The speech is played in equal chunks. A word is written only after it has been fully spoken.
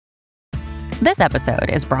This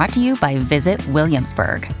episode is brought to you by Visit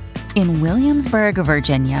Williamsburg. In Williamsburg,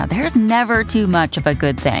 Virginia, there's never too much of a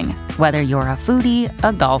good thing. Whether you're a foodie,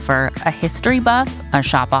 a golfer, a history buff, a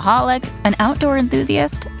shopaholic, an outdoor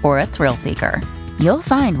enthusiast, or a thrill seeker, you'll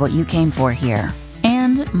find what you came for here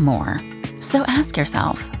and more. So ask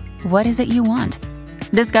yourself, what is it you want?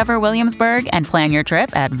 Discover Williamsburg and plan your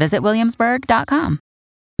trip at visitwilliamsburg.com.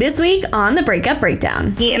 This week on the Breakup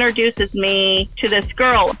Breakdown. He introduces me to this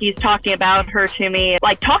girl. He's talking about her to me,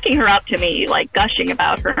 like talking her up to me, like gushing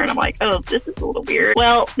about her. And I'm like, oh, this is a little weird.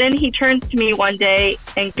 Well, then he turns to me one day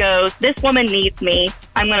and goes, this woman needs me.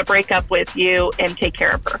 I'm going to break up with you and take care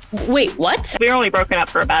of her. Wait, what? We were only broken up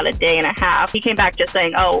for about a day and a half. He came back just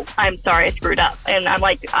saying, oh, I'm sorry, I screwed up. And I'm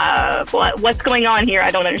like, what's going on here? I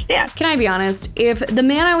don't understand. Can I be honest? If the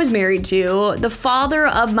man I was married to, the father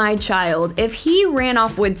of my child, if he ran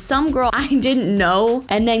off with some girl I didn't know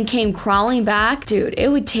and then came crawling back, dude, it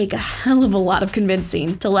would take a hell of a lot of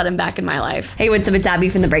convincing to let him back in my life. Hey, what's up? It's Abby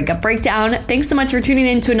from the Breakup Breakdown. Thanks so much for tuning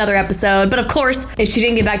in to another episode. But of course, if she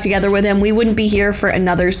didn't get back together with him, we wouldn't be here for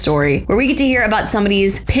another story where we get to hear about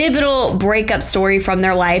somebody's pivotal breakup story from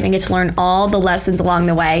their life and get to learn all the lessons along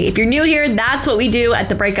the way. If you're new here, that's what we do at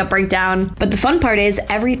the Breakup Breakdown. But the fun part is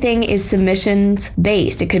everything is submissions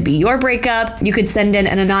based. It could be your breakup. You could send in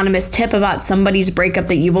an anonymous tip about somebody's breakup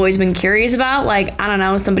that you've always been curious about. Like, I don't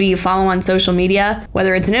know, somebody you follow on social media,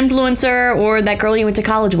 whether it's an influencer or that girl you went to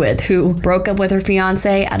college with who broke up with her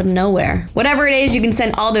fiance out of nowhere. Whatever it is, you can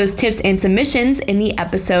send all those tips and submissions in the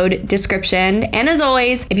episode description. And as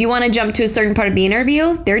always, if you want to jump to a certain part of the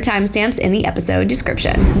interview, there are timestamps in the episode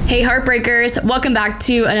description. Hey, Heartbreakers, welcome back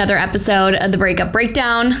to another episode of the Breakup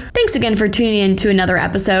Breakdown. Thanks again for tuning in to another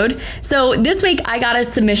episode. So this week I got a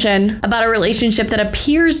submission about a relationship that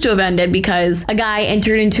appears to have ended because a guy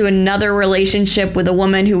entered into another relationship with a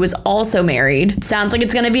woman who was also married. It sounds like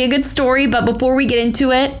it's going to be a good story, but before we get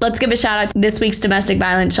into it, let's give a shout out to this week's domestic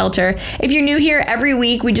violence shelter. If you're new here, every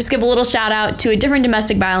week we just give a little shout out to a different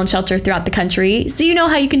domestic violence shelter throughout the country, so you know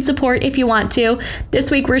how you can support if you want to.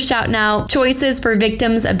 This week we're shouting out Choices for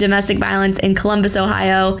Victims of Domestic Violence in Columbus,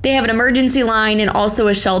 Ohio. They have an emergency line and also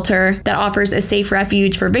a shelter that offers a safe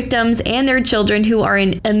refuge for victims and their children who are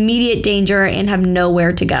in immediate danger and have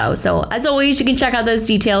nowhere to go. So as always, you can check out those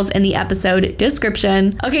details in the episode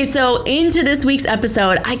description. Okay, so into this week's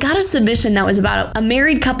episode, I got a submission that was about a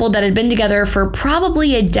married couple that had been together for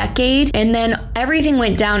probably a decade, and then everything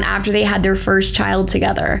went down after they had their first child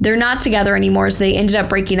together. They're not together anymore, so they ended up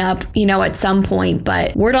breaking up, at some point,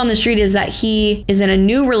 but word on the street is that he is in a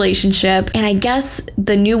new relationship, and I guess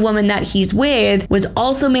the new woman that he's with was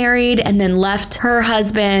also married and then left her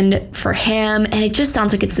husband for him, and it just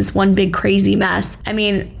sounds like it's this one big crazy mess. I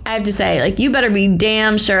mean, I have to say, like, you better be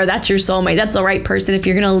damn sure that's your soulmate. That's the right person if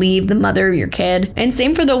you're gonna leave the mother of your kid. And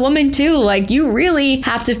same for the woman too. Like, you really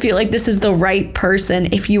have to feel like this is the right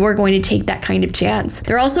person if you are going to take that kind of chance.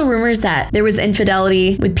 There are also rumors that there was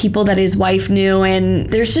infidelity with people that his wife knew,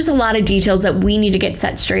 and there's just a lot of details that we need to get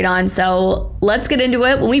set straight on. So let's get into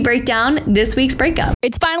it when we break down this week's breakup.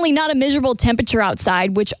 It's finally not a miserable temperature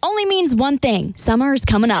outside, which only means one thing. Summer is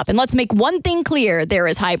coming up. And let's make one thing clear. There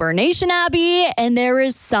is Hibernation Abby and there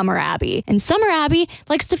is Summer Abby. And Summer Abby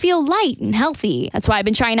likes to feel light and healthy. That's why I've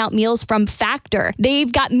been trying out meals from Factor.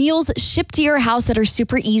 They've got meals shipped to your house that are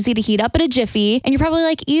super easy to heat up in a jiffy. And you're probably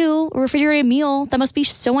like, ew, a refrigerated meal, that must be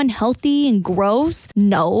so unhealthy and gross.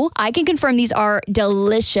 No, I can confirm these are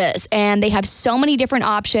delicious. And they have so many different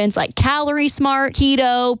options like Calorie Smart,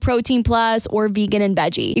 Keto, Protein Plus, or Vegan and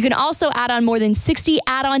Veggie. You can also add on more than 60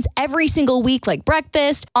 add-ons every single week, like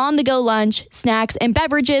breakfast, on-the-go lunch, snacks, and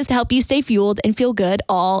beverages to help you stay fueled and feel good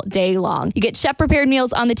all day long. You get chef-prepared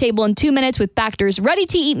meals on the table in 2 minutes with Factor's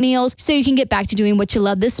ready-to-eat meals, so you can get back to doing what you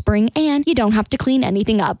love this spring and you don't have to clean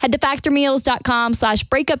anything up. Head to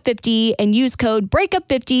factormeals.com/breakup50 and use code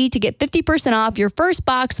breakup50 to get 50% off your first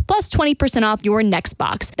box plus 20% off your next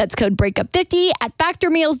box. That's code breakup50 at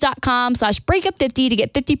factormeals.com/breakup50 to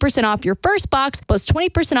get 50% off your first box plus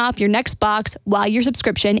 20% off your next box while your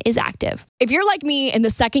subscription is active. If you're like me and the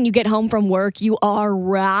second you get home from work, you are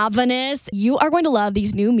ravenous, you are going to love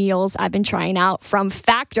these new meals I've been trying out from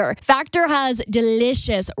Factor. Factor has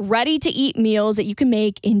delicious, ready-to-eat meals that you can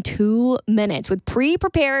make in 2 minutes with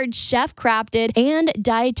pre-prepared, chef-crafted, and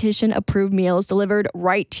dietitian-approved meals delivered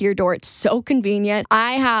right to your door. It's so convenient.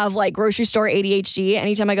 I have like grocery store ADHD.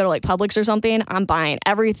 Anytime I go to like Publix or something, I'm buying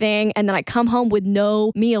everything, and then I come home with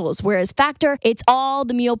no meals. Whereas Factor, it's all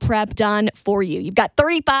the meal prep done for you. You've got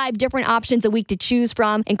 35 different options options a week to choose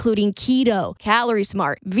from, including keto, calorie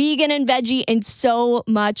smart, vegan and veggie, and so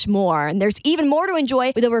much more. And there's even more to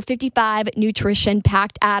enjoy with over 55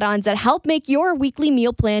 nutrition-packed add-ons that help make your weekly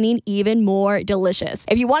meal planning even more delicious.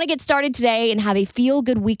 If you want to get started today and have a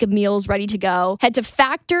feel-good week of meals ready to go, head to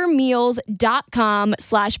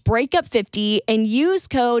factormeals.com/breakup50 and use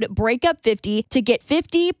code breakup50 to get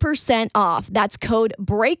 50% off. That's code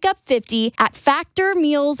breakup50 at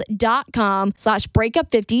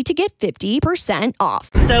factormeals.com/breakup50 to get 50%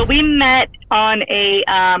 off. So we met on a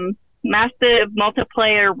massive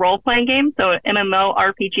multiplayer role-playing game, so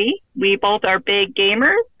MMORPG. We both are big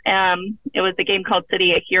gamers. It was a game called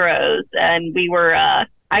City of Heroes, and we were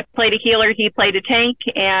I played a healer, he played a tank,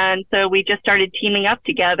 and so we just started teaming up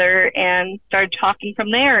together and started talking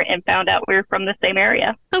from there and found out we were from the same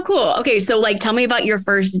area. Oh, cool. Okay, so like tell me about your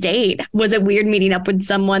first date. Was it weird meeting up with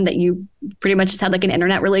someone that you pretty much just had like an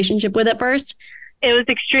internet relationship with at first? It was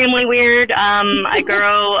extremely weird. I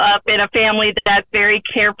grew up in a family that's very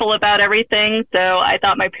careful about everything, so I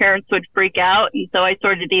thought my parents would freak out, and so I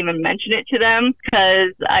sort of didn't even mention it to them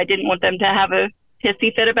because I didn't want them to have a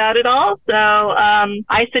hissy fit about it all. So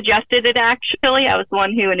I suggested it, actually. I was the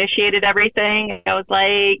one who initiated everything. I was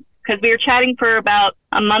like, because we were chatting for about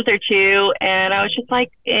a month or two, and I was just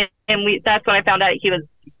like, that's when I found out he was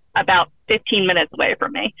about 15 minutes away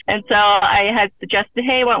from me. And so I had suggested,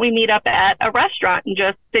 hey, why don't we meet up at a restaurant and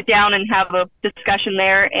just sit down and have a discussion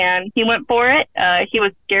there? And he went for it. He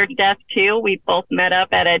was scared to death too. We both met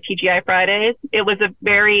up at a TGI Fridays. It was a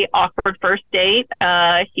very awkward first date.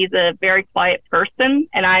 He's a very quiet person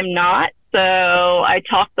and I'm not. So I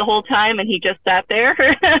talked the whole time and he just sat there.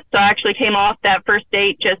 So I actually came off that first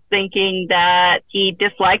date just thinking that he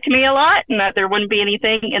disliked me a lot and that there wouldn't be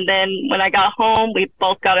anything. And then when I got home, we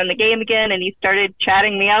both got on the game again and he started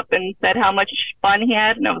chatting me up and said how much fun he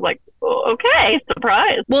had. And I was like, okay,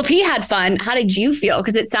 surprise. Well, if he had fun, how did you feel?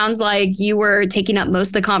 Because it sounds like you were taking up most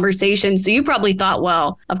of the conversation. So you probably thought,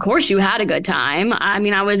 well, of course you had a good time. I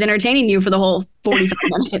mean, I was entertaining you for the whole 45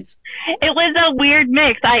 minutes. It was a weird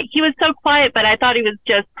mix. He was so quiet, but I thought he was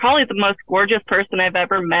just probably the most gorgeous person I've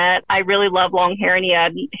ever met. I really love long hair, and he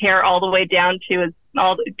had hair all the way down to his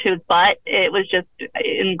butt. It was just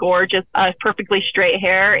in gorgeous, perfectly straight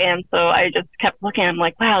hair. And so I just kept looking at him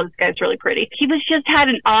like, wow, this guy's really pretty. He was just had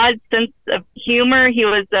an odd sense of humor. He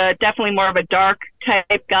was definitely more of a dark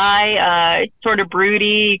type guy, sort of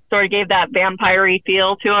broody, sort of gave that vampire-y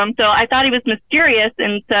feel to him. So I thought he was mysterious.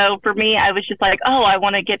 And so for me, I was just like, oh, I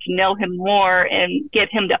want to get to know him more and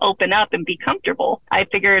get him to open up and be comfortable. I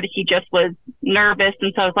figured he just was nervous.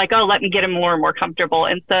 And so I was like, oh, let me get him more and more comfortable.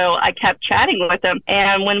 And so I kept chatting with him.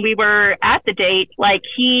 And when we were at the date,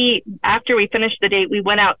 after we finished the date, we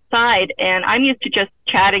went outside, and I'm used to just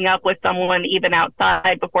chatting up with someone even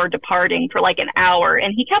outside before departing for like an hour.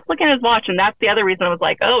 And he kept looking at his watch, and that's the other reason I was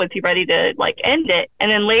like, oh, is he ready to end it?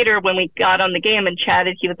 And then later when we got on the game and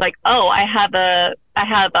chatted, he was like, oh, I have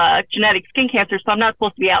genetic skin cancer, so I'm not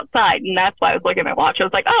supposed to be outside. And that's why I was looking at my watch. I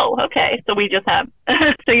was like, oh, okay. So we just have,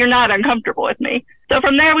 so you're not uncomfortable with me. So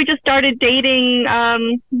from there, we just started dating.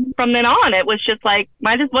 From then on, it was just like,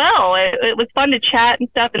 might as well. It was fun to chat and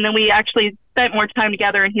stuff. And then we actually spent more time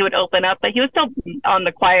together and he would open up, but he was still on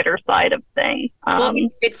the quieter side of things. Well,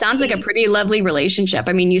 it sounds like a pretty lovely relationship.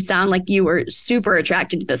 I mean, you sound like you were super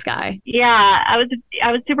attracted to this guy. Yeah, I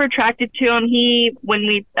was super attracted to him. When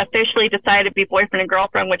we officially decided to be boyfriend and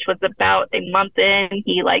girlfriend, which was about a month in,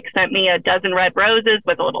 he sent me a dozen red roses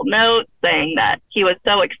with a little note saying that he was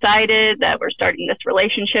so excited that we're starting this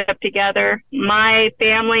relationship together. My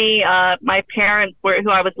family, my parents who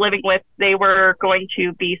I was living with, they were going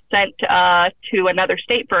to be sent to another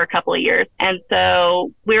state for a couple of years. And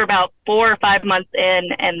so we were about 4 or 5 months in,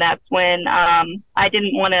 and that's when I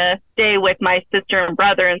didn't want to stay with my sister and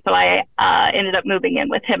brother. And so I ended up moving in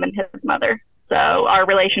with him and his mother. So our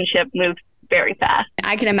relationship moved very fast.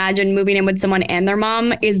 I can imagine moving in with someone and their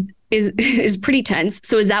mom is pretty tense.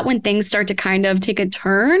 So is that when things start to kind of take a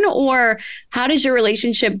turn, or how does your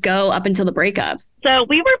relationship go up until the breakup? So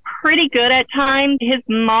we were pretty good at times. His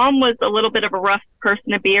mom was a little bit of a rough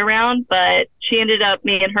person to be around, but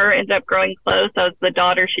me and her ended up growing close. I was the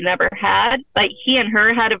daughter she never had, but he and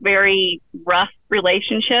her had a very rough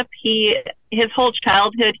relationship. His whole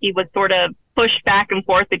childhood, he was sort of pushed back and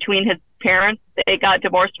forth between his parents. They got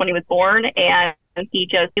divorced when he was born, and he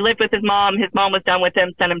lived with his mom. His mom was done with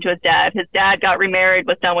him, sent him to his dad. His dad got remarried,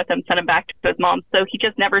 was done with him, sent him back to his mom. So he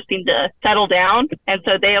just never seemed to settle down. And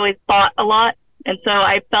so they always fought a lot. And so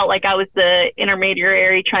I felt like I was the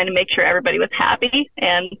intermediary trying to make sure everybody was happy.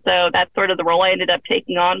 And so that's sort of the role I ended up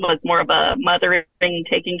taking on, was more of a mothering,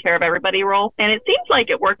 taking care of everybody role. And it seems like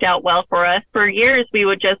it worked out well for us. For years, we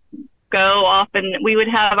would just go off and we would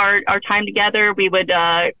have our time together. We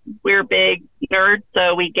were big nerds,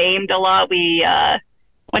 so we gamed a lot. We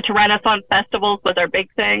went to Renaissance festivals was our big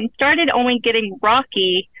thing. Started only getting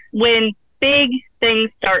rocky when big things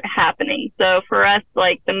start happening. So for us,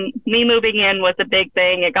 like me moving in was a big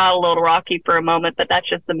thing. It got a little rocky for a moment, but that's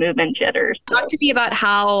just the movement jitters. Talk to me about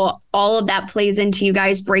how all of that plays into you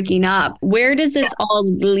guys breaking up. Where does this all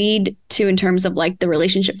lead to in terms of like the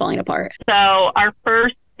relationship falling apart? So our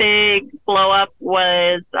first big blow up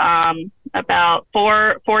was about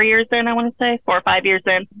 4 years in, I want to say 4 or 5 years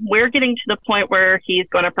in. We're getting to the point where he's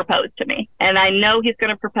going to propose to me, and I know he's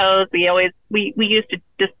going to propose. We used to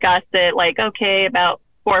discuss it like, okay, about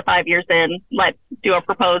 4 or 5 years in, let's do a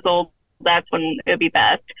proposal. That's when it would be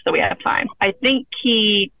best, so we have time. I think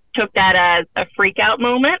he took that as a freak out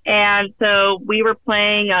moment. And so we were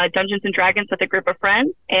playing Dungeons and Dragons with a group of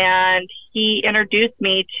friends, and he introduced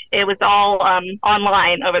me. It was all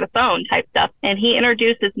online over the phone type stuff. And he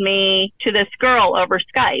introduces me to this girl over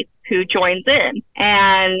Skype who joins in,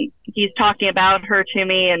 and he's talking about her to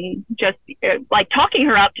me and just like talking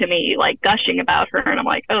her up to me, like gushing about her. And I'm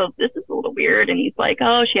like, oh, this is a little weird. And he's like,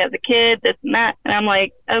 oh, she has a kid, this and that. And I'm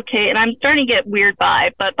like, okay. And I'm starting to get weird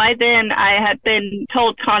vibe. But by then I had been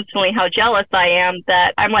told constantly how jealous I am,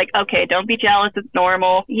 that I'm like, okay, don't be jealous. It's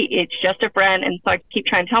normal. It's just a friend. And so I keep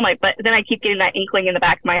trying to tell my, but then I keep getting that inkling in the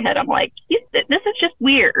back of my head. I'm like, this is just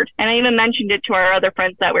weird. And I even mentioned it to our other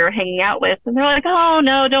friends that we were hanging out with. And they're like, oh,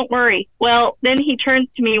 no, don't worry. Well, then he turns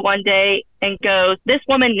to me one day and goes, this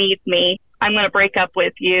woman needs me. I'm going to break up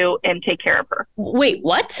with you and take care of her. Wait,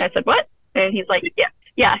 what? I said, what? And he's like, yeah.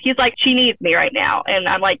 Yeah, he's like, she needs me right now. And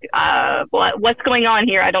I'm like, what's going on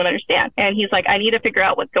here? I don't understand. And he's like, I need to figure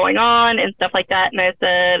out what's going on and stuff like that. And I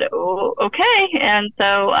said, oh, okay. And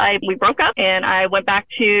so we broke up, and I went back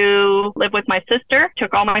to live with my sister,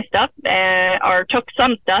 took all my stuff or took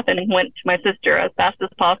some stuff and went to my sister as fast as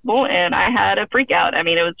possible. And I had a freak out. I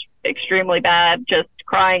mean, it was extremely bad, just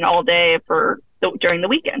crying all day during the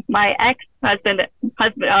weekend. My ex-husband,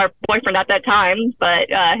 our boyfriend at that time, but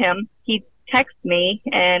he texts me,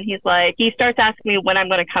 and he starts asking me when I'm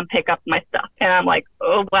going to come pick up my stuff. And I'm like,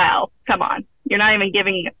 oh, wow, come on. You're not even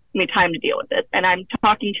giving me time to deal with this. And I'm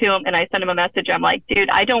talking to him, and I send him a message. I'm like, dude,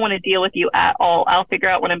 I don't want to deal with you at all. I'll figure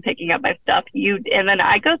out when I'm picking up my stuff. And then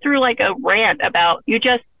I go through like a rant about, you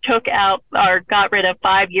just took out or got rid of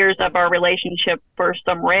 5 years of our relationship for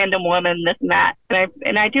some random woman, this and that.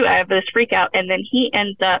 And I have this freak out. And then he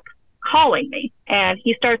ends up calling me, and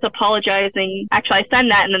he starts apologizing. Actually, I send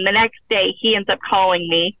that, and then the next day he ends up calling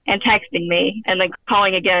me and texting me, and then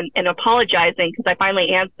calling again and apologizing, because I finally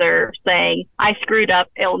answer saying, I screwed up,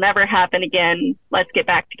 it'll never happen again, let's get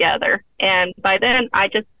back together. And by then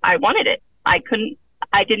I wanted it. I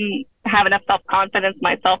didn't have enough self-confidence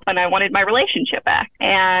myself, and I wanted my relationship back.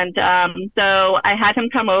 And so I had him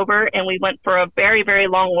come over, and we went for a very, very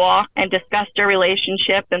long walk and discussed our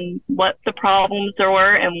relationship and what the problems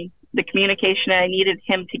were and the communication I needed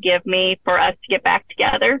him to give me for us to get back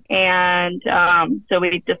together. And so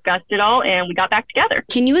we discussed it all, and we got back together.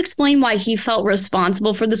 Can you explain why he felt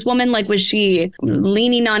responsible for this woman? Like, was she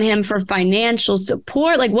leaning on him for financial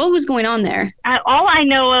support? Like, what was going on there? All I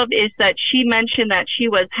know of is that she mentioned that she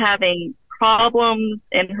was having problems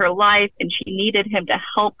in her life, and she needed him to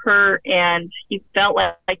help her, and he felt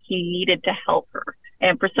like he needed to help her.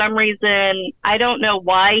 And for some reason, I don't know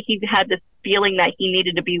why he had this feeling that he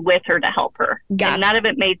needed to be with her to help her. Gotcha. And none of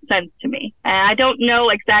it made sense to me. And I don't know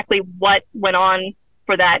exactly what went on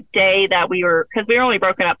for that day that because we were only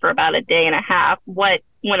broken up for about a day and a half. What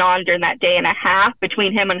went on during that day and a half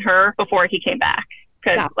between him and her before he came back.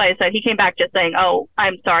 Because, like I said, he came back just saying, oh,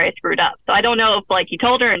 I'm sorry, I screwed up. So I don't know if, like, he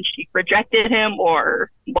told her and she rejected him or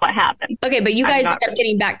what happened. Okay, but you guys ended up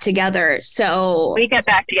getting back together, so... We get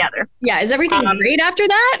back together. Yeah, is everything great after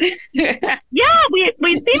that? Yeah, we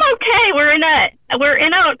seem okay. We're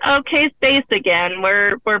in a okay space again.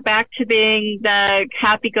 We're back to being the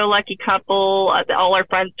happy-go-lucky couple all our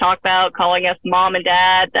friends talk about, calling us mom and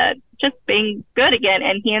dad, that just being good again.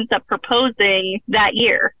 And he ends up proposing that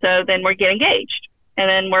year. So then we get engaged. And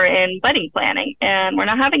then we're in wedding planning, and we're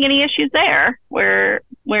not having any issues there. We're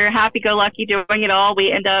happy-go-lucky doing it all.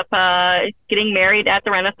 We end up getting married at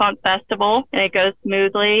the Renaissance Festival, and it goes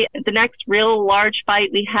smoothly. The next real large fight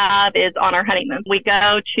we have is on our honeymoon. We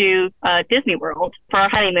go to Disney World for our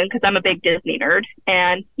honeymoon, because I'm a big Disney nerd,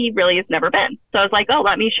 and he really has never been. So I was like, oh,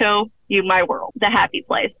 let me show you my world, the happy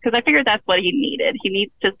place, because I figured that's what he needed. He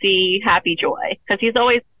needs to see happy joy, because he's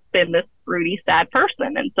always been this broody, sad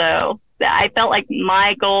person. And so I felt like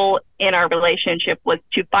my goal in our relationship was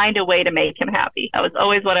to find a way to make him happy. That was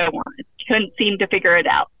always what I wanted. Couldn't seem to figure it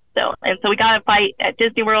out. So we got a fight at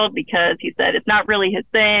Disney World because he said it's not really his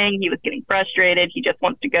thing. He was getting frustrated. He just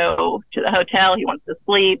wants to go to the hotel. He wants to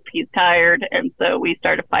sleep. He's tired. And so we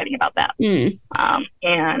started fighting about that.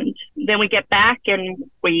 And then we get back and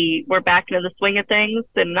we're back into the swing of things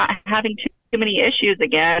and not having too many issues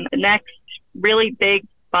again. The next really big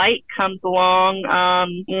fight comes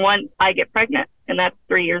along once I get pregnant. And that's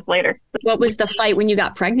 3 years later. What was the fight when you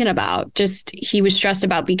got pregnant about? Just he was stressed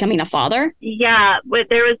about becoming a father? Yeah, but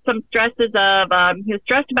there was some stresses of he was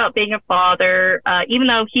stressed about being a father, even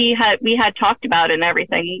though we had talked about it and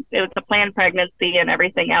everything. It was a planned pregnancy and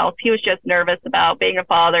everything else. He was just nervous about being a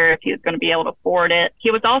father, if he was going to be able to afford it.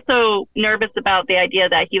 He was also nervous about the idea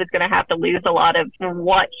that he was going to have to lose a lot of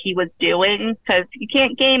what he was doing, because you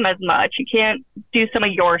can't game as much. You can't do some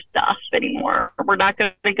of your stuff anymore. We're not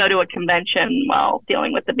going to go to a convention while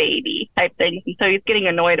dealing with the baby type things. And so he's getting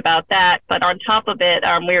annoyed about that. But on top of it,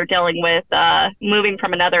 we were dealing with moving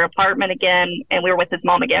from another apartment again, and we were with his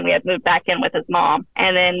mom again. We had moved back in with his mom.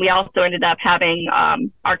 And then we also ended up having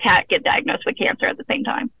our cat get diagnosed with cancer at the same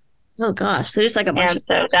time. Oh, gosh. So just like a bunch and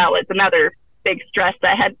so that was another big stress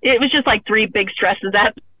that had. It was just like 3 big stresses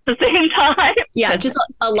at the same time. Yeah, just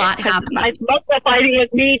a lot happening. Most of the fighting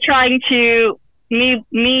was me trying to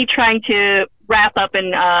wrap up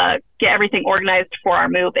and get everything organized for our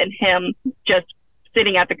move, and him just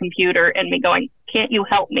sitting at the computer and me going, "Can't you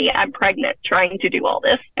help me? I'm pregnant," trying to do all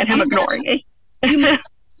this, and him ignoring me.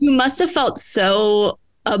 You must have felt so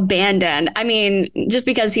abandoned. I mean, just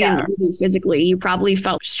because he didn't leave you physically, you probably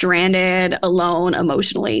felt stranded, alone,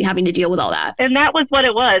 emotionally, having to deal with all that. And that was what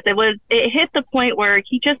it was. It hit the point where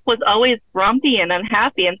he just was always grumpy and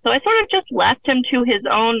unhappy. And so I sort of just left him to his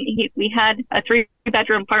own. We had a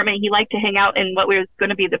 3-bedroom apartment. He liked to hang out in what was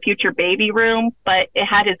going to be the future baby room, but it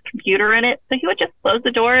had his computer in it. So he would just close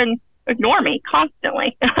the door and ignore me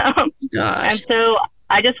constantly. And so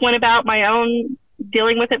I just went about my own,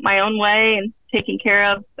 dealing with it my own way, and taking care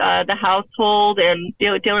of the household and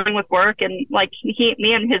dealing with work. And like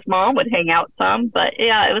me and his mom would hang out some, but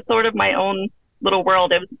yeah, it was sort of my own little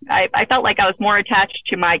world. I felt like I was more attached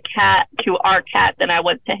to our cat than I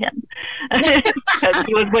was to him, because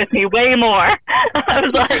he was with me way more. I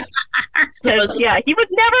was like, he was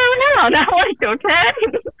never around. I'm like, okay.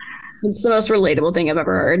 It's the most relatable thing I've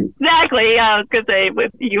ever heard. Exactly. Yeah, I was going to say,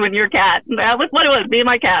 with you and your cat. That was what it was. Me and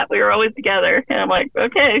my cat. We were always together. And I'm like,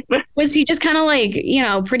 okay. Was he just kind of like,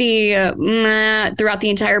 pretty throughout the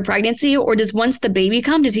entire pregnancy? Or once the baby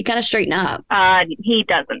comes, does he kind of straighten up? He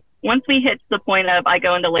doesn't. Once we hit to the point of I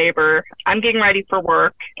go into labor, I'm getting ready for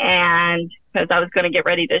work. And because I was going to get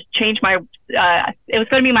ready to change it was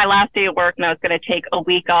going to be my last day of work, and I was going to take a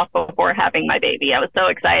week off before having my baby. I was so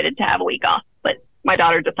excited to have a week off, but my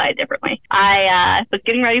daughter decided differently. I was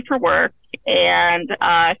getting ready for work, and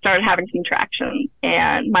started having contractions,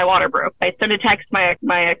 and my water broke. I sent a text my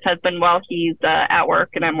ex-husband while he's at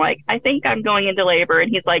work, and I'm like, I think I'm going into labor. And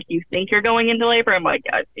he's like, you think you're going into labor? I'm like,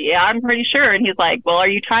 yeah, I'm pretty sure. And he's like, well, are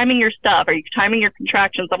you timing your stuff? Are you timing your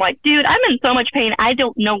contractions? I'm like, dude, I'm in so much pain. I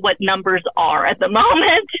don't know what numbers are at the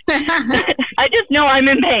moment. I just know I'm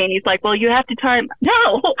in pain. He's like, well, you have to time.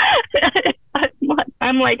 No.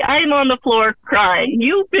 I'm like, I'm on the floor crying.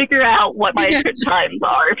 You figure out what my times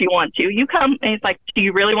are if you want to. You come. And he's like, do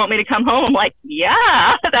you really want me to come home? I'm like,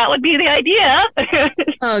 yeah, that would be the idea.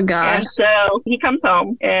 Oh, gosh. And so he comes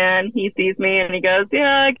home and he sees me and he goes,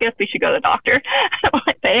 yeah, I guess we should go to the doctor. I'm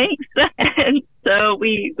like, thanks. And so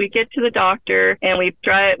we get to the doctor and we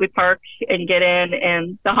park and get in,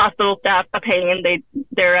 and the hospital staff a pain.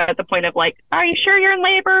 They're at the point of like, are you sure you're in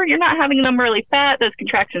labor? You're not having them really fast. Those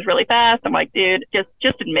contractions really fast. I'm like, dude, just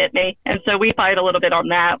admit me. And so we fight a little bit on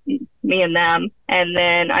that, me and them. And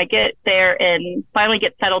then I get there and finally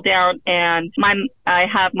get settled down, and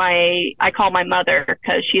I call my mother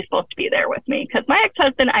because she's supposed to be there with me, because my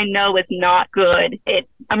ex-husband I know is not good at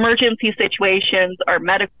emergency situations or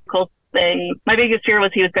medical things. My biggest fear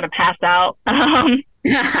was he was going to pass out.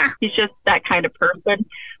 He's just that kind of person.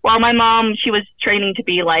 While my mom, she was training to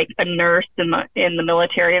be like a nurse in the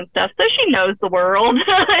military and stuff, so she knows the world.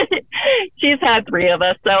 She's had 3 of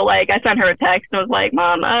us, so like I sent her a text and was like,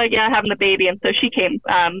 Mom, yeah, having the baby. And so she came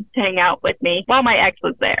to hang out with me while my ex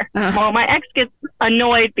was there. Well, my ex gets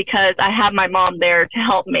annoyed because I have my mom there to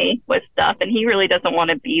help me with stuff, and he really doesn't want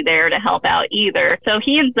to be there to help out either. So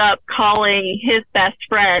he ends up calling his best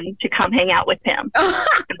friend to come hang out with him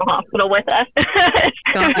in the hospital with us.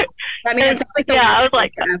 God. I mean, it sounds like I was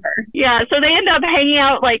like, ever. Yeah, so they end up hanging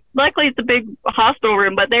out, like, luckily it's a big hospital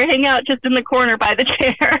room, but they hang out just in the corner by the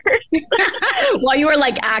chairs. While you were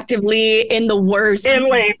like actively in the worst. In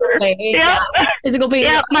labor. Yeah. Physical pain.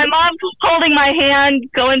 Yeah, my mom's holding my hand,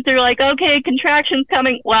 going through like, okay, contractions action's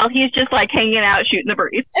coming while he's just like hanging out, shooting the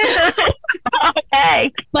breeze.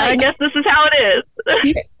 Okay. But I guess this is how it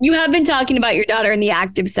is. you have been talking about your daughter in the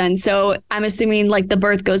active sense. So I'm assuming like the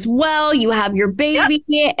birth goes well, you have your baby,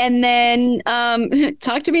 and then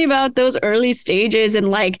talk to me about those early stages and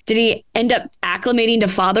like, did he end up acclimating to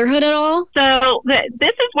fatherhood at all? So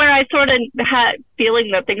this is where I sort of had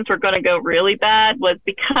feeling that things were going to go really bad, was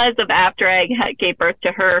because of after I gave birth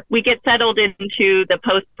to her, we get settled into the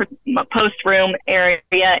post room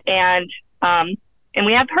area, and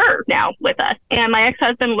we have her now with us. And my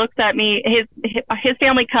ex-husband looks at me. His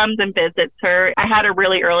family comes and visits her. I had her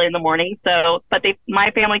really early in the morning,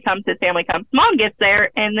 my family comes, his family comes. Mom gets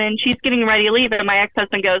there, and then she's getting ready to leave, and my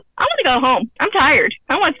ex-husband goes, "I want to go home. I'm tired.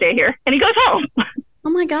 I don't want to stay here." And he goes home. Oh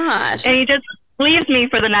my gosh. And he just leaves me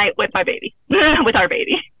for the night with my baby, with our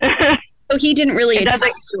baby. So he didn't really attach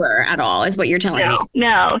to her at all, is what you're telling me.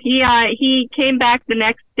 No, he came back the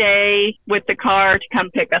next day with the car to come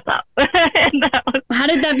pick us up. How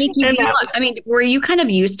did that make you feel? I mean, were you kind of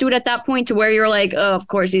used to it at that point, to where you're like, oh, of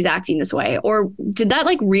course he's acting this way? Or did that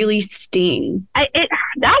like really sting?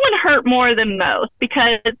 That one hurt more than most,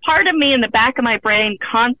 because part of me in the back of my brain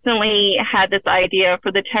constantly had this idea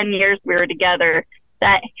for the 10 years we were together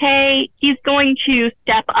that, hey, he's going to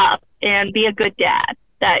step up and be a good dad,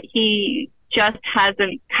 that he just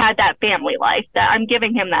hasn't had that family life, that I'm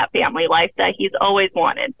giving him that family life that he's always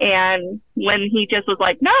wanted. And when he just was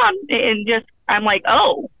like, no, I'm like,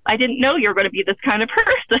 oh, I didn't know you were going to be this kind of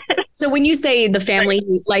person. So when you say the family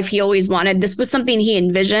life he always wanted, this was something he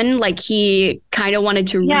envisioned, like he kind of wanted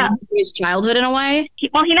to redo his childhood in a way? He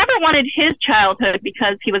never wanted his childhood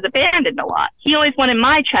because he was abandoned a lot. He always wanted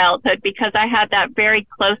my childhood because I had that very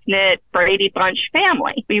close-knit Brady Bunch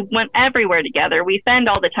family. We went everywhere together. We spent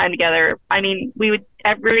all the time together. I mean, we would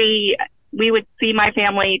see my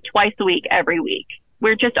family twice a week, every week.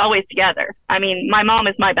 We're just always together. I mean, my mom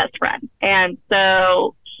is my best friend. And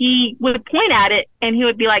so he would point at it and he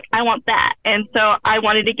would be like, I want that. And so I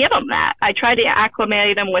wanted to give him that. I tried to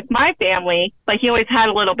acclimate him with my family, but he always had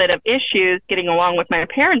a little bit of issues getting along with my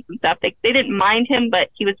parents and stuff. They didn't mind him, but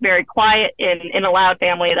he was very quiet in a loud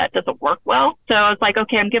family. That doesn't work well. So I was like,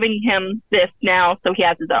 okay, I'm giving him this now so he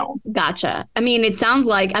has his own. Gotcha. I mean, it sounds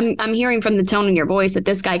like I'm hearing from the tone in your voice that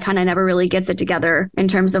this guy kind of never really gets it together in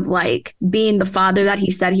terms of like being the father that he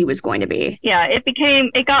said he was going to be. Yeah,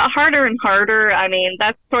 it got harder and harder. I mean,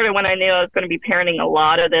 that's sort of when I knew I was going to be parenting a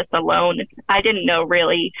lot of this alone. I didn't know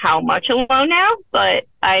really how much alone now, but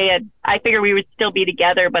I figured we would still be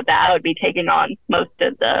together, but that I would be taking on most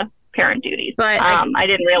of the parent duties. But I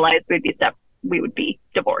didn't realize we would be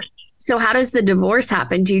divorced. So how does the divorce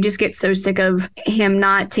happen? Do you just get so sick of him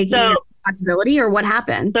not taking responsibility, or what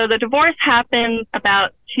happened? So the divorce happened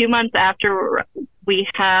about 2 months after we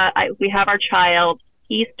have our child.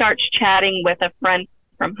 He starts chatting with a friend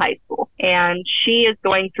from high school, and she is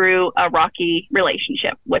going through a rocky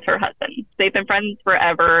relationship with her husband. They've been friends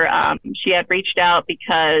forever. She had reached out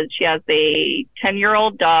because she has a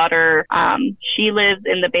 10-year-old daughter. She lives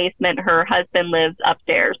in the basement. Her husband lives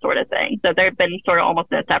upstairs, sort of thing. So they've been sort of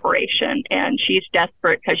almost in a separation, and she's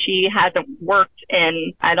desperate because she hasn't worked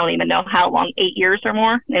in, I don't even know how long, 8 years or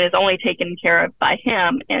more, and is only taken care of by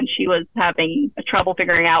him. And she was having trouble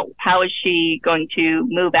figuring out how is she going to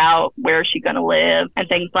move out, where is she going to live, and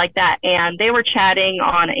things like that. And they were chatting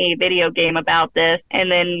on a video game about this,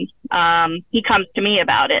 and then he comes to me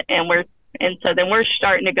about it, so then we're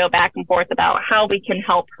starting to go back and forth about how we can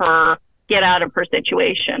help her get out of her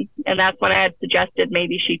situation. And that's when I had suggested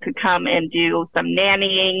maybe she could come and do some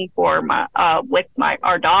nannying for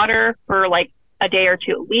our daughter for like a day or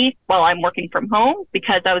two a week while I'm working from home,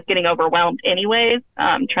 because I was getting overwhelmed anyways,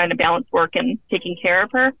 trying to balance work and taking care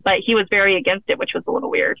of her. But he was very against it, which was a little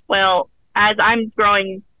weird. Well, as I'm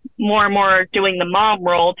growing more and more doing the mom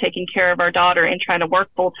role, taking care of our daughter and trying to work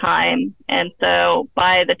full time. And so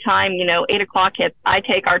by the time, 8 o'clock hits, I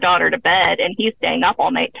take our daughter to bed and he's staying up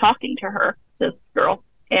all night talking to her, this girl.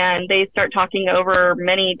 And they start talking over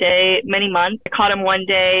many months. I caught him one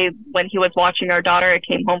day when he was watching our daughter. I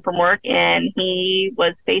came home from work and he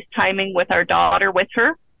was FaceTiming with our daughter with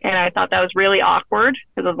her. And I thought that was really awkward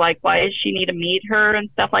because I was like, why does she need to meet her and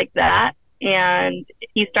stuff like that? And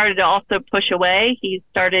he started to also push away. He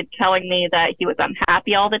started telling me that he was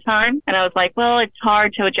unhappy all the time. And I was like, well, it's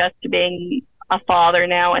hard to adjust to being a father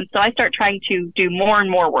now. And so I start trying to do more and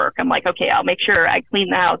more work. I'm like, okay, I'll make sure I clean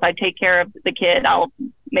the house. I take care of the kid. I'll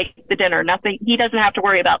make the dinner. Nothing. He doesn't have to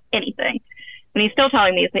worry about anything. And he's still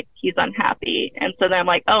telling me he's unhappy. And so then I'm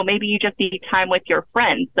like, oh, maybe you just need time with your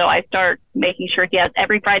friends. So I start making sure he has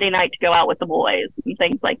every Friday night to go out with the boys and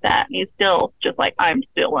things like that. And he's still just like, I'm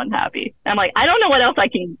still unhappy. I'm like, I don't know what else I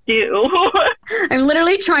can do. I'm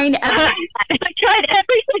literally trying to. I tried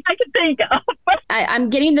everything I could think of. I'm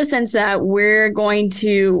getting the sense that we're going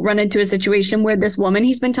to run into a situation where this woman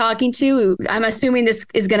he's been talking to, I'm assuming this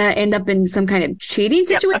is going to end up in some kind of cheating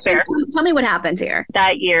situation. Yep, tell me what happens here.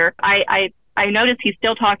 That year, I noticed he's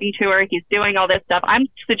still talking to her. He's doing all this stuff. I'm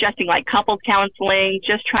suggesting like couples counseling,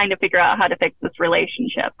 just trying to figure out how to fix this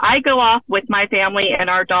relationship. I go off with my family and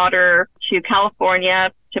our daughter to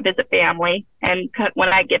California to visit family. And when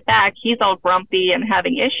I get back, he's all grumpy and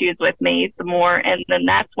having issues with me some more. And then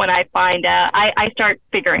that's when I find out, I start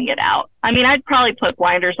figuring it out. I mean, I'd probably put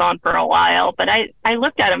blinders on for a while, but I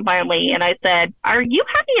looked at him finally and I said, are you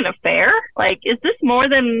having an affair? Like, is this more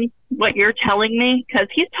than what you're telling me? Because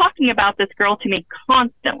he's talking about this girl to me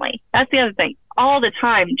constantly. That's the other thing. All the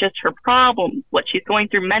time, just her problems, what she's going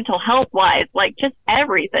through mental health wise, like just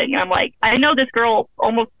everything. And I'm like, I know this girl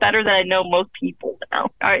almost better than I know most people now.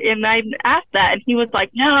 And I asked that and he was like,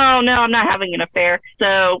 no, I'm not having an affair.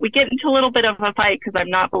 So we get into a little bit of a fight because I'm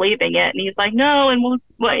not believing it. And he's like, no. And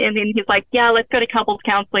and then he's like, yeah, let's go to couples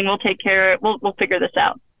counseling. We'll take care of it. We'll figure this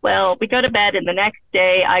out. Well, we go to bed and the next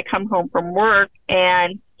day I come home from work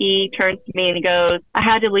and he turns to me and he goes, I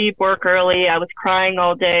had to leave work early. I was crying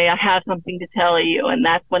all day. I have something to tell you. And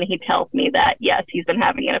that's when he tells me that, yes, he's been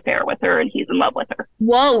having an affair with her and he's in love with her.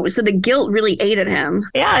 Whoa. So the guilt really ate at him.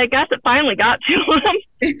 Yeah, I guess it finally got to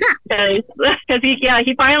him. Because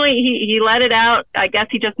he finally let it out. I guess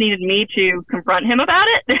he just needed me to confront him about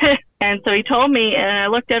it. And so he told me and I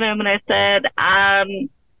looked at him and I said,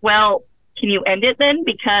 well, can you end it then?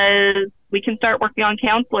 Because we can start working on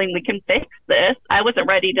counseling. We can fix this. I wasn't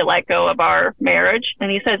ready to let go of our marriage. And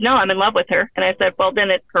he says, no, I'm in love with her. And I said, well, then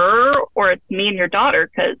it's her or it's me and your daughter,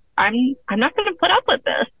 because I'm not going to put up with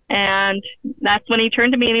this. And that's when he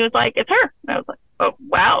turned to me and he was like, it's her. And I was like, oh,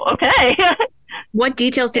 wow. Okay. What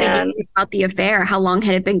details did he give you about the affair? How long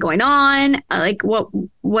had it been going on?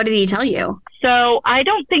 What did he tell you? So I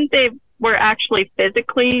don't think they were actually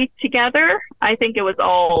physically together. I think it was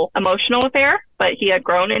all emotional affair, but he had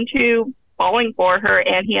grown into falling for her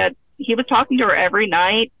and he was talking to her every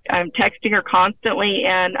night. I'm texting her constantly,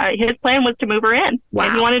 and his plan was to move her in. Wow.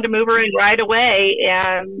 And he wanted to move her in right away.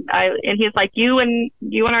 And he's like, you and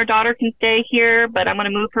our daughter can stay here, but I'm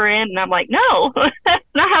going to move her in. And I'm like, no, that's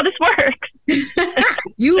not how this works.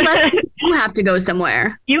 You have to go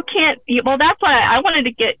somewhere. You can't. Well, that's why I wanted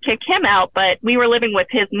to kick him out, but we were living with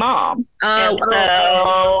his mom. Yeah.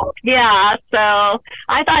 So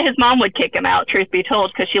I thought his mom would kick him out, truth be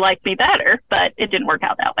told, because she liked me better, but it didn't work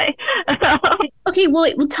out that way. Okay,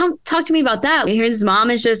 well, talk to me about that. His mom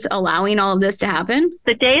is just allowing all of this to happen?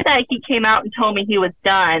 The day that he came out and told me he was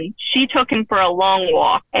done, she took him for a long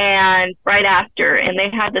walk, and right after, and they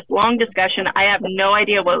had this long discussion. I have no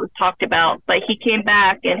idea what was talked about, but he came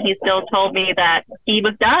back and he still told me that he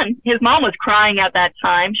was done. His mom was crying at that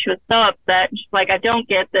time. She was so upset. She's like, I don't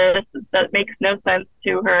get this. That makes no sense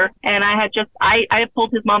to her. And I had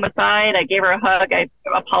pulled his mom aside. I gave her a hug. I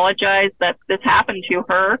apologized that this happened to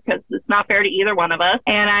her because it's not fair to either one of us.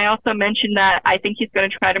 And I also mentioned that I think he's going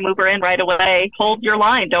to try to move her in right away. Hold your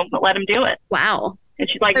line. Don't let him do it. Wow. And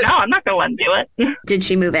she's like, no, I'm not going to let him do it. Did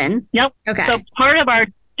she move in? Nope. Okay. So part of our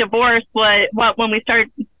divorce was when we start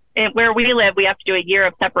where we live, we have to do a year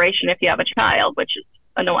of separation if you have a child, which is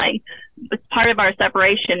annoying. As part of our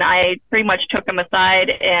separation, I pretty much took him aside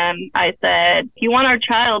and I said, if you want our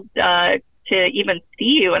child to even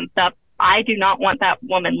see you and stuff, I do not want that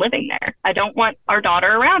woman living there. I don't want our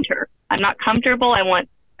daughter around her. I'm not comfortable.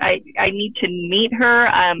 I need to meet her.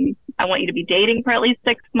 I want you to be dating for at least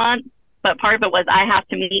 6 months. But part of it was I have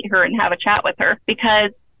to meet her and have a chat with her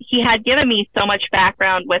because he had given me so much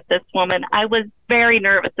background with this woman. I was very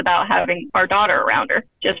nervous about having our daughter around her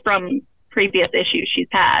just from previous issues she's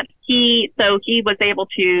had. So he was able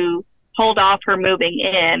to hold off her moving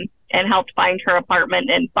in and helped find her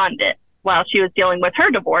apartment and fund it while she was dealing with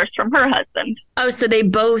her divorce from her husband. Oh, so they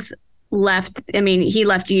both left. I mean, he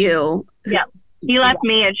left you. Yeah. He left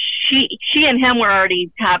me, and she and him were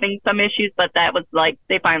already having some issues, but that was like,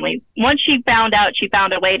 once she found out she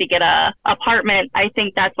found a way to get a apartment, I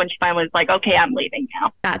think that's when she finally was like, okay, I'm leaving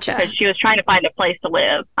now. Gotcha. Because she was trying to find a place to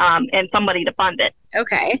live, and somebody to fund it.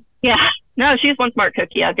 Okay. Yeah. No, she's one smart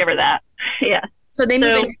cookie. I'll give her that. Yeah. So they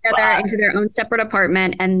moved in together into their own separate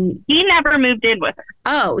apartment, and he never moved in with her.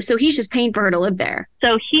 Oh, so he's just paying for her to live there.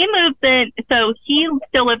 So he moved in. So he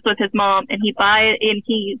still lives with his mom, and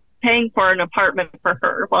he paying for an apartment for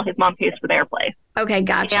her while his mom pays for their place. Okay,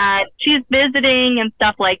 gotcha. And she's visiting and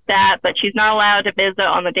stuff like that, but she's not allowed to visit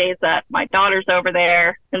on the days that my daughter's over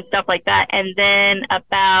there and stuff like that. And then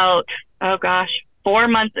about, 4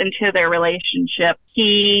 months into their relationship,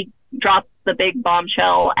 he drops the big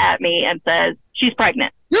bombshell at me and says, she's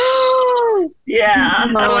pregnant. Yeah.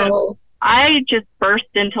 No. I just burst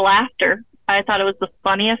into laughter. I thought it was the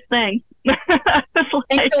funniest thing.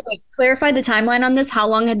 And so, clarify the timeline on this. How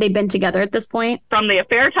long had they been together at this point? From the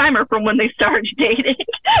affair time or from when they started dating?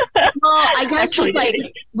 Well, I guess Actually just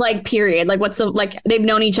dating. like period. Like what's the, like they've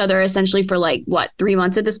known each other essentially for like what, 3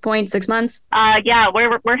 months at this point, 6 months? Yeah,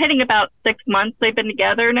 we're hitting about 6 months they've been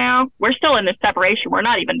together now. We're still in the separation. We're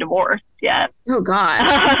not even divorced yet. Oh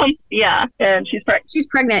gosh. Yeah, and she's pregnant. She's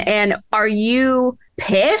pregnant. And are you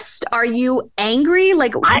pissed? Are you angry?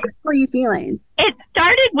 Like what are you feeling? It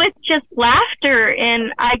started with just laughter,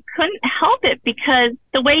 and I couldn't help it because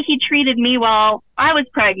the way he treated me while I was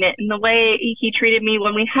pregnant and the way he treated me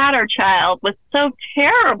when we had our child was so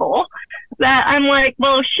terrible that I'm like,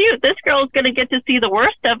 well, shoot, this girl's going to get to see the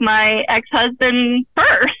worst of my ex-husband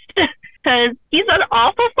first because he's an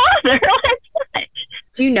awful father.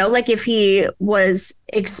 Do you know like if he was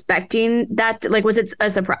expecting that? Like was it a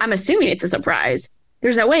surprise? I'm assuming it's a surprise.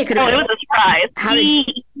 There's no way it could have No, it was a surprise.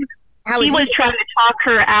 He was trying to talk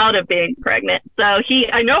her out of being pregnant. So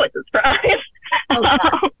I know it's a surprise.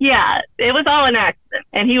 Oh, yeah, it was all an accident.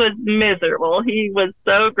 And he was miserable. He was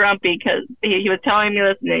so grumpy because he was telling me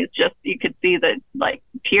this, and he's just, you could see the like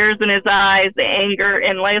tears in his eyes, the anger.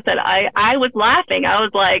 And like I said, I was laughing. I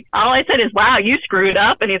was like, all I said is, wow, you screwed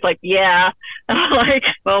up. And he's like, yeah. I'm like,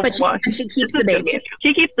 well, but she keeps the baby.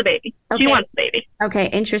 She keeps the baby. Okay. She wants the baby. Okay,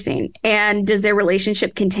 interesting. And does their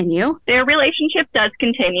relationship continue? Their relationship does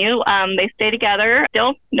continue. They stay together.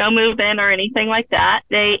 Still no move-in or anything like that.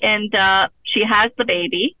 They end up, she has the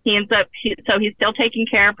baby. He ends up, so he's still taking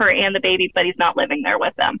care of her and the baby, but he's not living there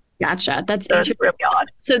with them. Gotcha. That's So it's interesting. really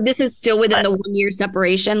odd. So this is still within the 1 year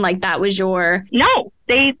separation. Like that was your. No,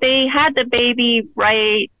 they had the baby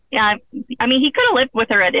right. Yeah, I mean, he could have lived with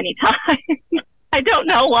her at any time. I don't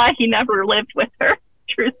know why he never lived with her,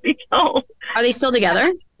 truth be told. Are they still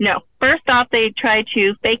together? No. First off, they tried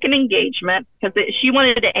to fake an engagement because she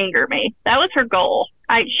wanted to anger me. That was her goal.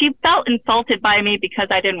 She felt insulted by me because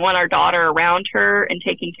I didn't want our daughter around her and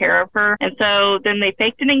taking care of her. And so then they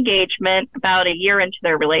faked an engagement about a year into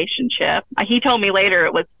their relationship. He told me later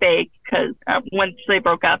it was fake because once they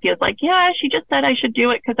broke up, he was like, yeah, she just said I should do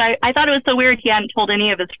it because I thought it was so weird he hadn't told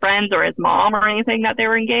any of his friends or his mom or anything that they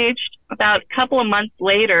were engaged. About a couple of months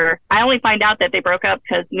later, I only find out that they broke up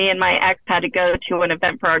because me and my ex had to go to an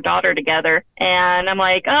event for our daughter together. And I'm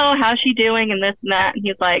like, oh, how's she doing and this and that. And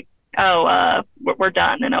he's like, oh, we're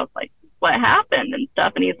done. And I was like, what happened and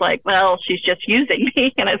stuff? And he's like, well, she's just using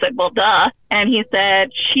me. And I said, well, duh. And he said,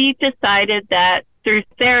 she decided that through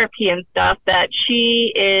therapy and stuff that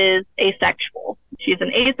she is asexual. She's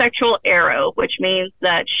an asexual arrow, which means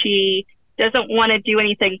that she doesn't want to do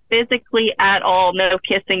anything physically at all. No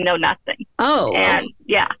kissing, no nothing. Oh. And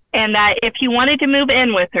yeah. And that if he wanted to move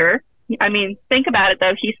in with her, I mean, think about it,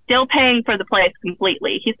 though. He's still paying for the place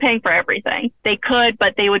completely. He's paying for everything. They could,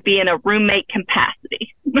 but they would be in a roommate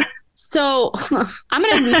capacity. So I'm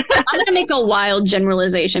gonna make a wild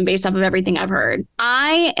generalization based off of everything I've heard.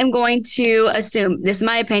 I am going to assume, this is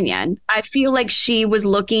my opinion, I feel like she was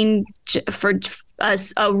looking for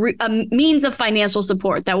a means of financial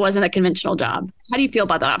support that wasn't a conventional job. How do you feel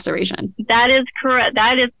about that observation? That is correct.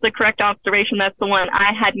 That is the correct observation. That's the one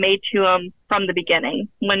I had made to him from the beginning.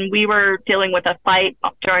 When we were dealing with a fight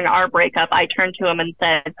during our breakup, I turned to him and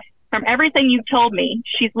said, from everything you've told me,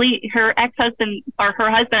 her ex-husband or her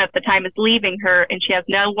husband at the time is leaving her and she has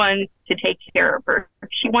no one to take care of her.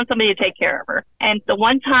 She wants somebody to take care of her. And the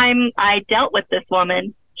one time I dealt with this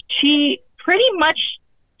woman, she pretty much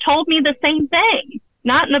told me the same thing.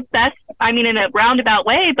 Not in the best, I mean, in a roundabout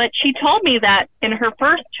way, but she told me that in her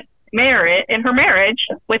marriage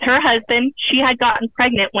with her husband, she had gotten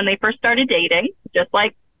pregnant when they first started dating, just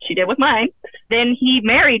like she did with mine. Then he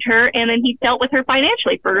married her and then he dealt with her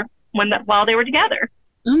financially while they were together.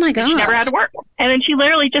 Oh my God. She never had to work. And then she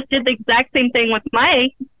literally just did the exact same thing with my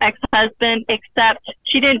ex-husband, except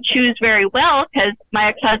she didn't choose very well because my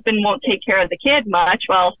ex-husband won't take care of the kid much,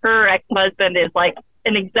 while her ex-husband is like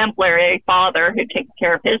an exemplary father who takes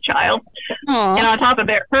care of his child. Aww. And on top of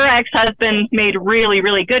it, her ex-husband made really,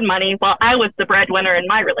 really good money while I was the breadwinner in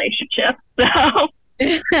my relationship. So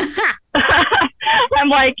I'm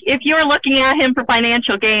like, if you're looking at him for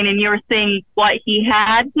financial gain and you're seeing what he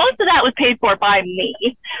had, most of that was paid for by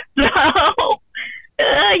me. So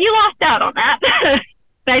you lost out on that.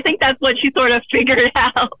 I think that's what she sort of figured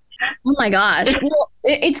out. Oh my gosh. Well,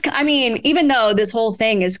 I mean, even though this whole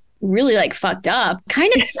thing is really like fucked up,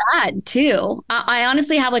 kind of sad too. I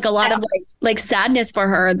honestly have like a lot of like sadness for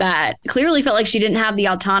her that clearly felt like she didn't have the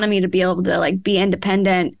autonomy to be able to like be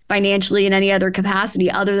independent financially in any other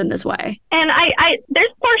capacity other than this way. And I there's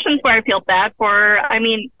portions where I feel bad for her. I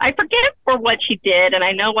mean, I forget for what she did and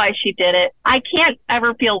I know why she did it. I can't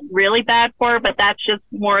ever feel really bad for her, but that's just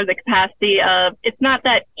more the capacity of, it's not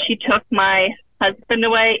that she took my husband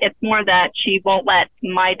away. It's more that she won't let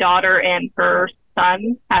my daughter and her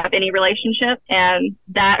son have any relationship, and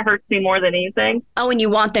that hurts me more than anything. Oh, and you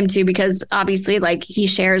want them to, because obviously like he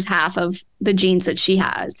shares half of the genes that she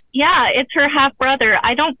has. Yeah, it's her half brother.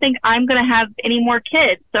 I don't think I'm going to have any more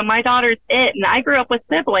kids. So my daughter's it. And I grew up with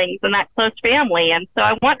siblings and that close family. And so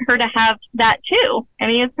I want her to have that too. And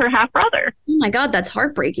he is her half brother. Oh my God, that's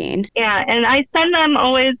heartbreaking. Yeah. And I send them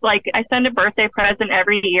always, like, I send a birthday present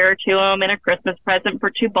every year to them and a Christmas present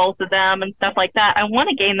to both of them and stuff like that. I want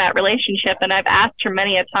to gain that relationship. And I've asked her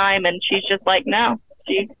many a time and she's just like, no.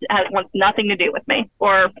 She wants nothing to do with me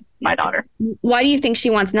or my daughter. Why do you think she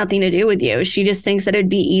wants nothing to do with you? She just thinks that it'd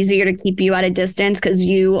be easier to keep you at a distance because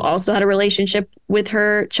you also had a relationship with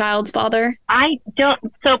her child's father? I don't.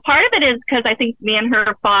 So part of it is because I think me and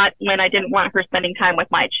her fought when I didn't want her spending time with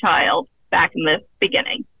my child back in the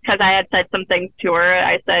beginning. Because I had said some things to her.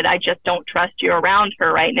 I said, I just don't trust you around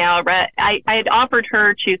her right now. I had offered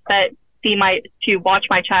her to watch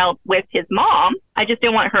my child with his mom. I just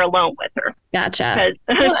didn't want her alone with her. Gotcha.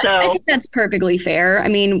 Well, I think that's perfectly fair. I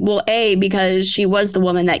mean, well, because she was the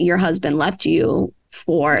woman that your husband left you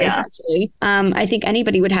for, essentially. I think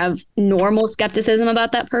anybody would have normal skepticism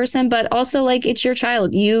about that person, but also like it's your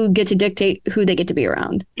child. You get to dictate who they get to be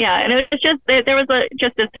around. Yeah, and it was just there was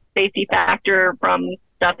just a safety factor from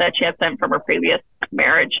stuff that she had sent from her previous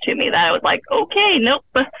marriage to me that I was like, okay, nope,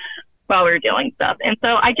 while we were doing stuff, and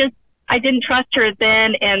so I didn't trust her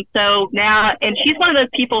then. And so now, and she's one of those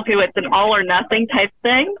people who it's an all or nothing type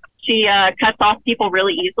thing. She cuts off people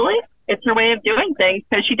really easily. It's her way of doing things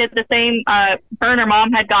because she did the same. Her and her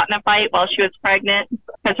mom had gotten a fight while she was pregnant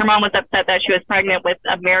because her mom was upset that she was pregnant with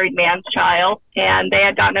a married man's child. And they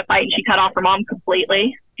had gotten a fight and she cut off her mom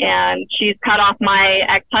completely. And she's cut off my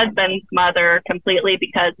ex-husband's mother completely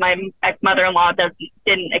because my ex-mother-in-law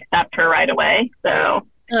didn't accept her right away. So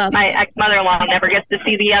my ex-mother-in-law never gets to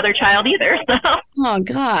see the other child either. So. Oh,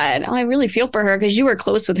 God. I really feel for her because you were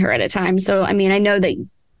close with her at a time. So, I mean, I know that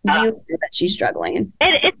that she's struggling.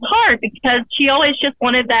 It's hard because she always just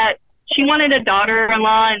wanted that. She wanted a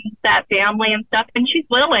daughter-in-law and that family and stuff, and she's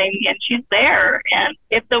willing and she's there. And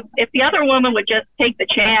if the other woman would just take the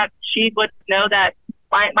chance, she would know that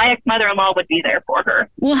my ex-mother-in-law would be there for her.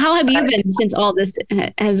 Well, how have you been since all this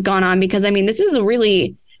has gone on? Because, I mean, this is a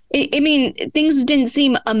really... I mean, things didn't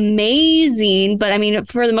seem amazing, but I mean,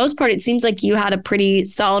 for the most part, it seems like you had a pretty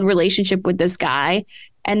solid relationship with this guy.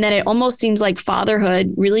 And then it almost seems like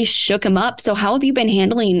fatherhood really shook him up. So how have you been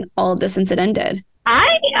handling all of this since it ended?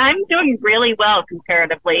 I'm doing really well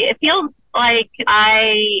comparatively. It feels like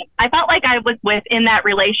I felt like I was within that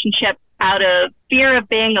relationship out of fear of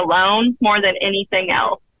being alone more than anything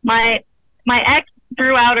else. My ex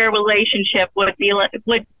throughout our relationship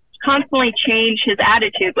would constantly change his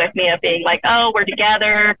attitude with me of being like, oh, we're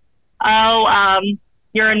together. Oh,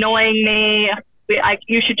 you're annoying me.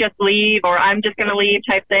 You should just leave, or I'm just going to leave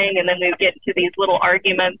type thing. And then we would get into these little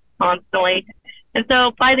arguments constantly. And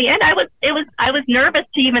so by the end, I was nervous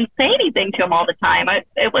to even say anything to him all the time.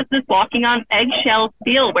 It was this walking on eggshells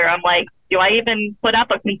feel where I'm like, do I even put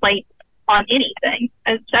up a complaint on anything?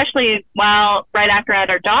 Especially right after I had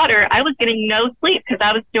our daughter, I was getting no sleep because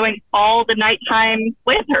I was doing all the nighttime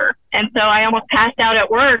with her. And so I almost passed out at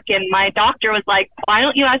work, and my doctor was like, why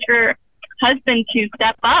don't you ask your husband to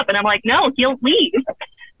step up? And I'm like, no, he'll leave.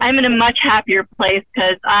 I'm in a much happier place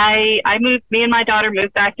because me and my daughter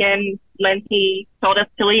moved back in when he told us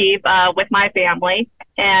to leave with my family.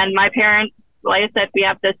 And my parents, like I said, we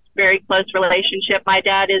have this very close relationship. My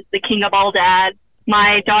dad is the king of all dads.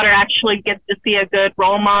 My daughter actually gets to see a good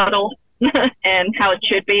role model and how it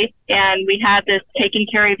should be. And we have this taking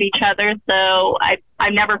care of each other. So I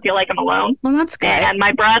never feel like I'm alone. Well, that's good. And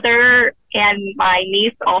my brother and my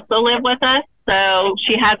niece also live with us. So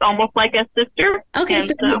she has almost like a sister. Okay,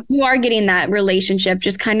 so you are getting that relationship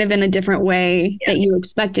just kind of in a different way that you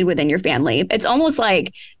expected within your family. It's almost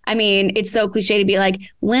like, I mean, it's so cliche to be like,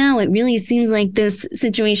 well, it really seems like this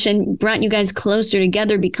situation brought you guys closer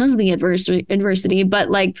together because of the adversity.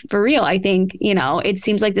 But like, for real, I think, it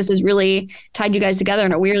seems like this has really tied you guys together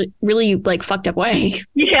in a really like fucked up way.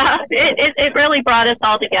 Yeah, it really brought us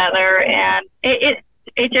all together. And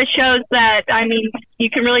it just shows that, I mean, you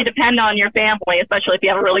can really depend on your family, especially if you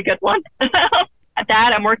have a really good one. At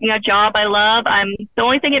that, I'm working a job I love. The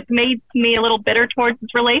only thing it made me a little bitter towards is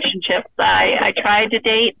relationships. I tried to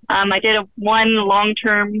date. I did a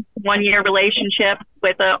long-term 1-year relationship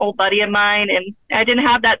with an old buddy of mine, and I didn't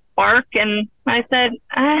have that spark. And I said,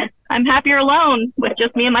 I'm happier alone with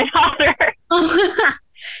just me and my daughter.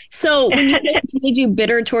 So when you say it made you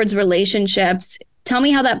bitter towards relationships, tell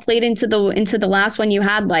me how that played into the last one you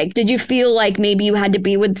had. Like, did you feel like maybe you had to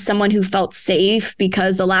be with someone who felt safe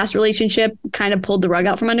because the last relationship kind of pulled the rug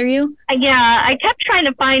out from under you? Yeah, I kept trying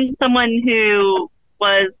to find someone who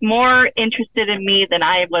was more interested in me than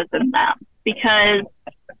I was in them, because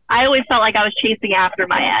I always felt like I was chasing after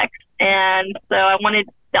my ex. And so I wanted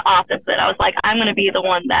the opposite. I was like, I'm going to be the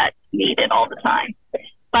one that's needed all the time.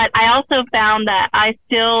 But I also found that I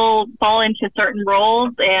still fall into certain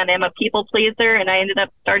roles and am a people pleaser. And I ended up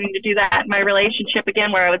starting to do that in my relationship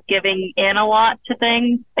again, where I was giving in a lot to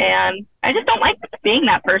things. And I just don't like being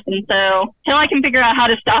that person. So until I can figure out how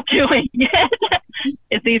to stop doing it,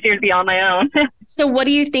 it's easier to be on my own. So what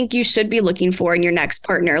do you think you should be looking for in your next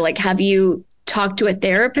partner? Like, have you talked to a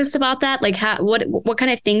therapist about that? Like, what kind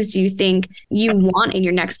of things do you think you want in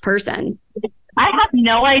your next person? I have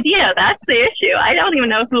no idea. That's the issue. I don't even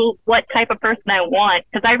know what type of person I want,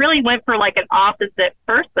 because I really went for like an opposite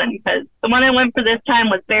person, because the one I went for this time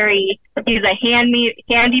was he's a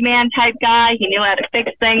handyman type guy. He knew how to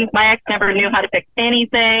fix things. My ex never knew how to fix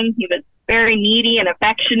anything. He was very needy and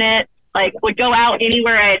affectionate, like would go out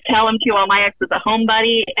anywhere I'd tell him to while my ex was a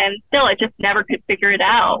homebody, and still I just never could figure it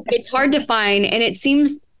out. It's hard to find, and it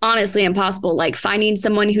seems honestly impossible, like finding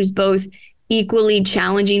someone who's both equally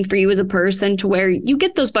challenging for you as a person, to where you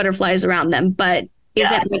get those butterflies around them, but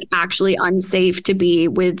isn't like actually unsafe to be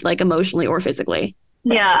with, like emotionally or physically.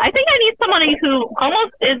 Yeah, I think I need somebody who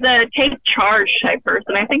almost is a take charge type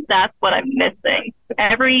person. I think that's what I'm missing.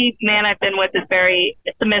 Every man I've been with is very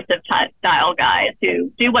submissive type style guys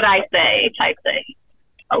who do what I say type thing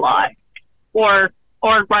a lot, or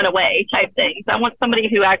run away type things. I want somebody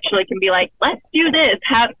who actually can be like, let's do this,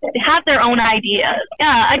 have their own ideas.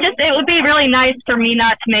 Yeah, it would be really nice for me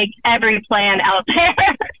not to make every plan out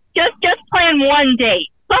there. just plan one date,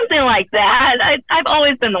 something like that. I've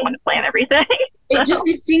always been the one to plan everything. Just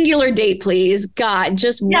a singular date, please. God,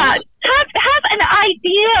 just one. Yeah, have an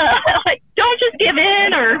idea. Like, don't just give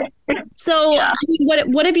in. So, I mean,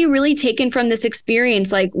 what have you really taken from this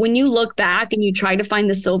experience? Like, when you look back and you try to find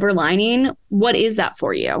the silver lining, what is that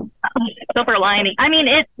for you? Silver lining. I mean,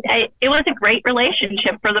 it was a great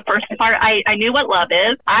relationship for the first part. I knew what love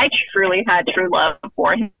is. I truly had true love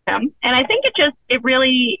for him. And I think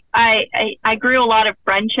I grew a lot of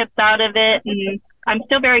friendships out of it. And I'm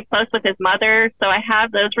still very close with his mother, so I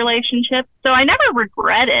have those relationships. So I never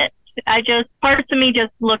regret it. Parts of me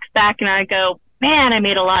just looks back and I go, man, I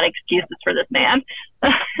made a lot of excuses for this man.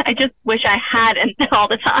 I just wish I hadn't all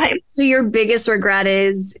the time. So your biggest regret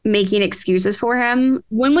is making excuses for him.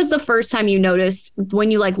 When was the first time you noticed,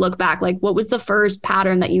 when you look back, what was the first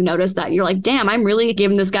pattern that you noticed that you're like, damn, I'm really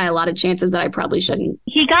giving this guy a lot of chances that I probably shouldn't?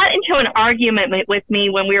 He got into an argument with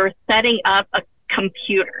me when we were setting up a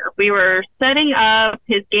computer. We were setting up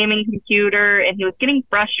his gaming computer and he was getting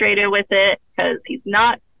frustrated with it because he's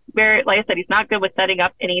not like I said, he's not good with setting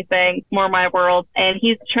up anything, more my world. And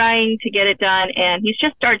he's trying to get it done. And he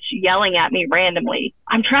just starts yelling at me randomly.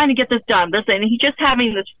 I'm trying to get this done. Listen, he's just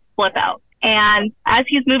having this flip out. And as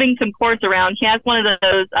he's moving some cords around, he has one of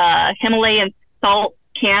those Himalayan salt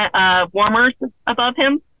warmers above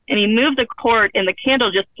him. And he moved the cord and the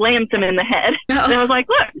candle just slams him in the head. Oh. And I was like,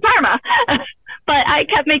 look, karma. But I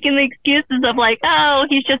kept making the excuses of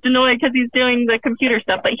he's just annoyed because he's doing the computer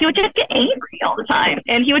stuff. But he would just get angry all the time.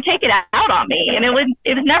 And he would take it out on me. And it was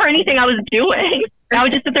never anything I was doing. I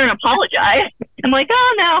would just sit there and apologize. I'm like,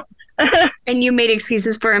 oh, no. And you made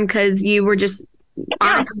excuses for him because you were just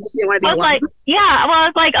honestly just didn't want to be alone. I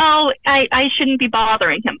was like, oh, I shouldn't be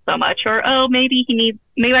bothering him so much. Or, oh, maybe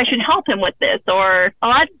I should help him with this. Or a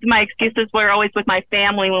lot of my excuses were always with my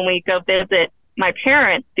family when we go visit my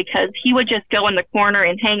parents, because he would just go in the corner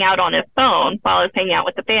and hang out on his phone while I was hanging out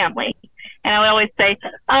with the family. And I would always say,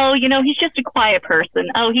 oh, he's just a quiet person.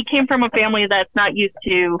 Oh, he came from a family that's not used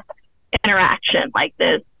to interaction like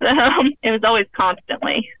this. It was always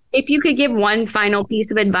constantly. If you could give one final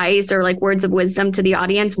piece of advice or words of wisdom to the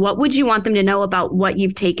audience, what would you want them to know about what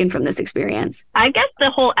you've taken from this experience? I guess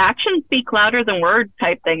the whole actions speak louder than words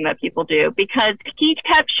type thing that people do, because he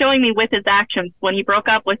kept showing me with his actions when he broke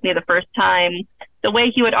up with me the first time, the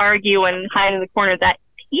way he would argue and hide in the corner, that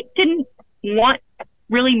he didn't want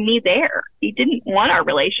really me there. He didn't want our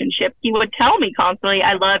relationship. He would tell me constantly,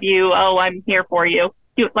 I love you. Oh, I'm here for you.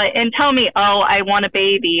 and tell me, oh, I want a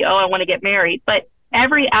baby. Oh, I want to get married. But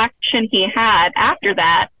every action he had after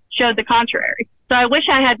that showed the contrary. So I wish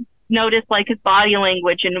I had noticed like his body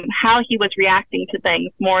language and how he was reacting to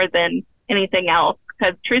things more than anything else.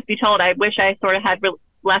 Because truth be told, I wish I sort of had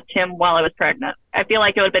left him while I was pregnant. I feel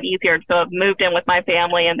like it would have been easier to have moved in with my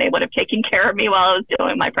family and they would have taken care of me while I was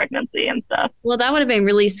doing my pregnancy and stuff. Well, that would have been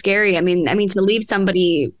really scary. I mean, to leave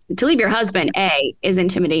your husband, A, is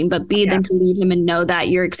intimidating, but B, then to leave him and know that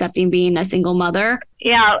you're accepting being a single mother.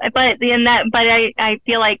 Yeah, but I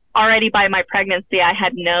feel like already by my pregnancy, I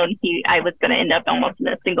had known I was going to end up almost in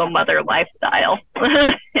a single mother lifestyle.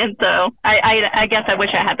 And so I guess I wish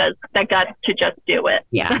I had that guts to just do it.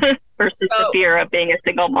 Yeah. Versus the fear of being a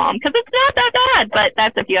single mom, because it's not that bad, but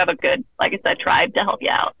that's if you have a good, like I said, tribe to help you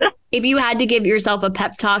out. If you had to give yourself a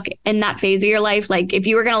pep talk in that phase of your life, like if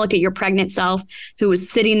you were going to look at your pregnant self who was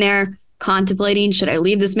sitting there contemplating, should I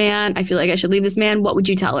leave this man? I feel like I should leave this man. What would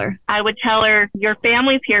you tell her? I would tell her, your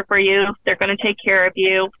family's here for you. They're going to take care of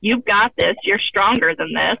you. You've got this. You're stronger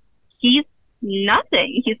than this. He's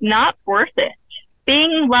nothing. He's not worth it.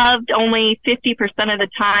 Being loved only 50% of the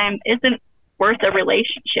time isn't worth a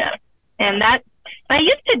relationship. And I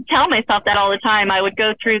used to tell myself that all the time. I would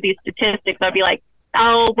go through these statistics. I'd be like,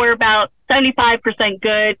 oh, we're about 75%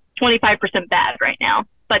 good, 25% bad right now.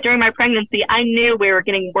 But during my pregnancy, I knew we were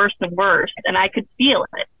getting worse and worse, and I could feel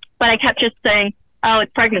it. But I kept just saying, oh,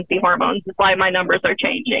 it's pregnancy hormones. That's why my numbers are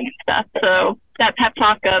changing and stuff. So that pep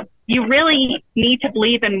talk of, you really need to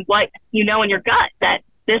believe in what you know in your gut, that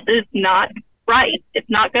this is not right. It's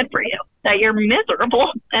not good for you, that you're miserable.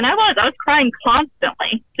 And I was crying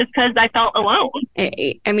constantly just because I felt alone.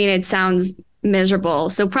 I mean, it sounds miserable.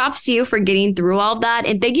 So props to you for getting through all that.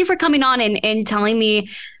 And thank you for coming on and telling me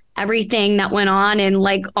everything that went on, and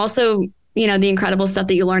like also, you know, the incredible stuff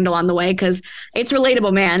that you learned along the way, because it's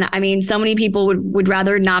relatable, man. I mean, so many people would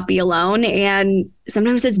rather not be alone, and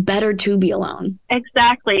sometimes it's better to be alone.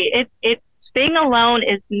 Exactly. It's being alone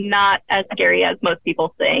is not as scary as most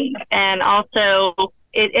people think. And also,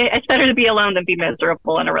 it's better to be alone than be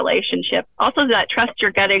miserable in a relationship. Also, that trust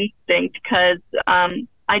your gut instinct, because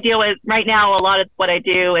I deal with, right now, a lot of what I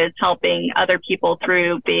do is helping other people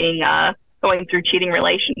through going through cheating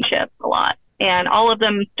relationships a lot. And all of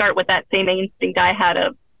them start with that same instinct I had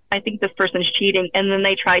of, I think this person's cheating, and then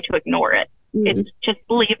they try to ignore it. It's just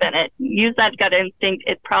believe in it. Use that gut instinct.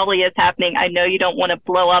 It probably is happening. I know you don't want to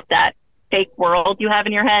blow up that fake world you have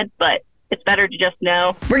in your head, but it's better to just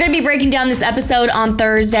know. We're going to be breaking down this episode on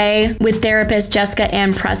Thursday with therapist Jessica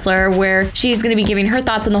Ann Pressler, where she's going to be giving her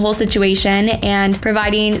thoughts on the whole situation and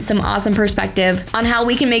providing some awesome perspective on how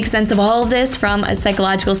we can make sense of all of this from a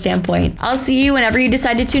psychological standpoint. I'll see you whenever you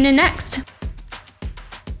decide to tune in next.